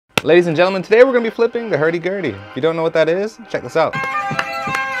Ladies and gentlemen, today we're going to be flipping the hurdy-gurdy. If you don't know what that is, check this out.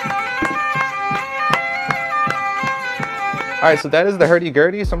 Alright, so that is the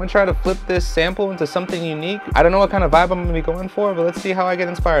hurdy-gurdy. So I'm going to try to flip this sample into something unique. I don't know what kind of vibe I'm going to be going for, but let's see how I get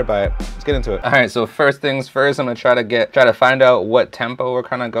inspired by it. Let's get into it. Alright, so first things first, I'm going to try to find out what tempo we're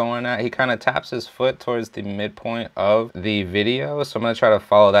kind of going at. He kind of taps his foot towards the midpoint of the video, so I'm going to try to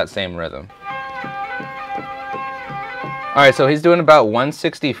follow that same rhythm. Alright, so he's doing about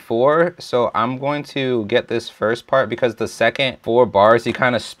 164, so I'm going to get this first part because the second 4 bars he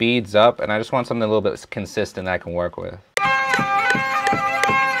kind of speeds up, and I just want something a little bit consistent that I can work with.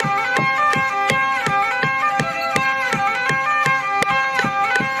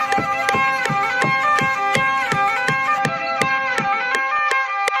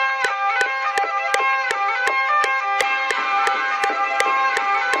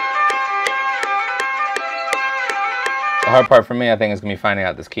 The hard part for me, I think, is gonna be finding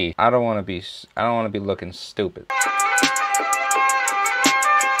out this key. I don't want to be looking stupid.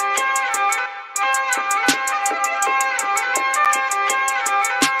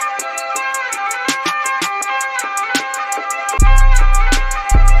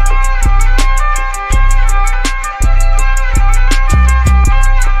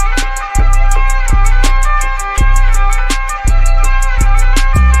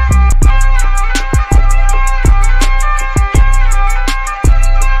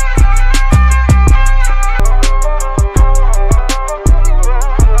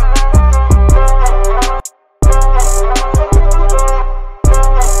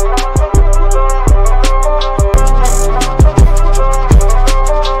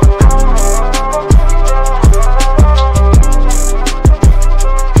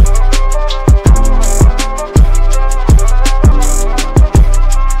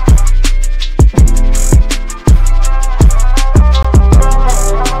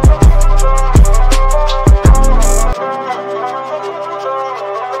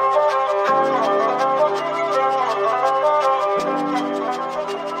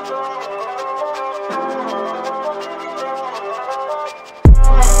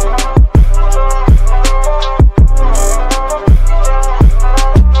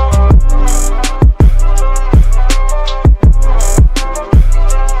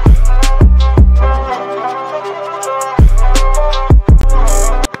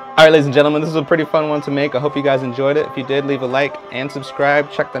 Alright, ladies and gentlemen, this was a pretty fun one to make. I hope you guys enjoyed it. If you did, leave a like and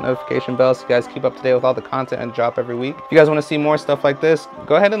subscribe. Check the notification bell so you guys keep up to date with all the content I drop every week. If you guys want to see more stuff like this,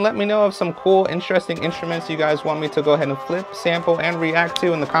 go ahead and let me know of some cool, interesting instruments you guys want me to go ahead and flip, sample, and react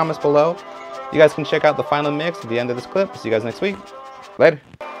to in the comments below. You guys can check out the final mix at the end of this clip. See you guys next week. Later.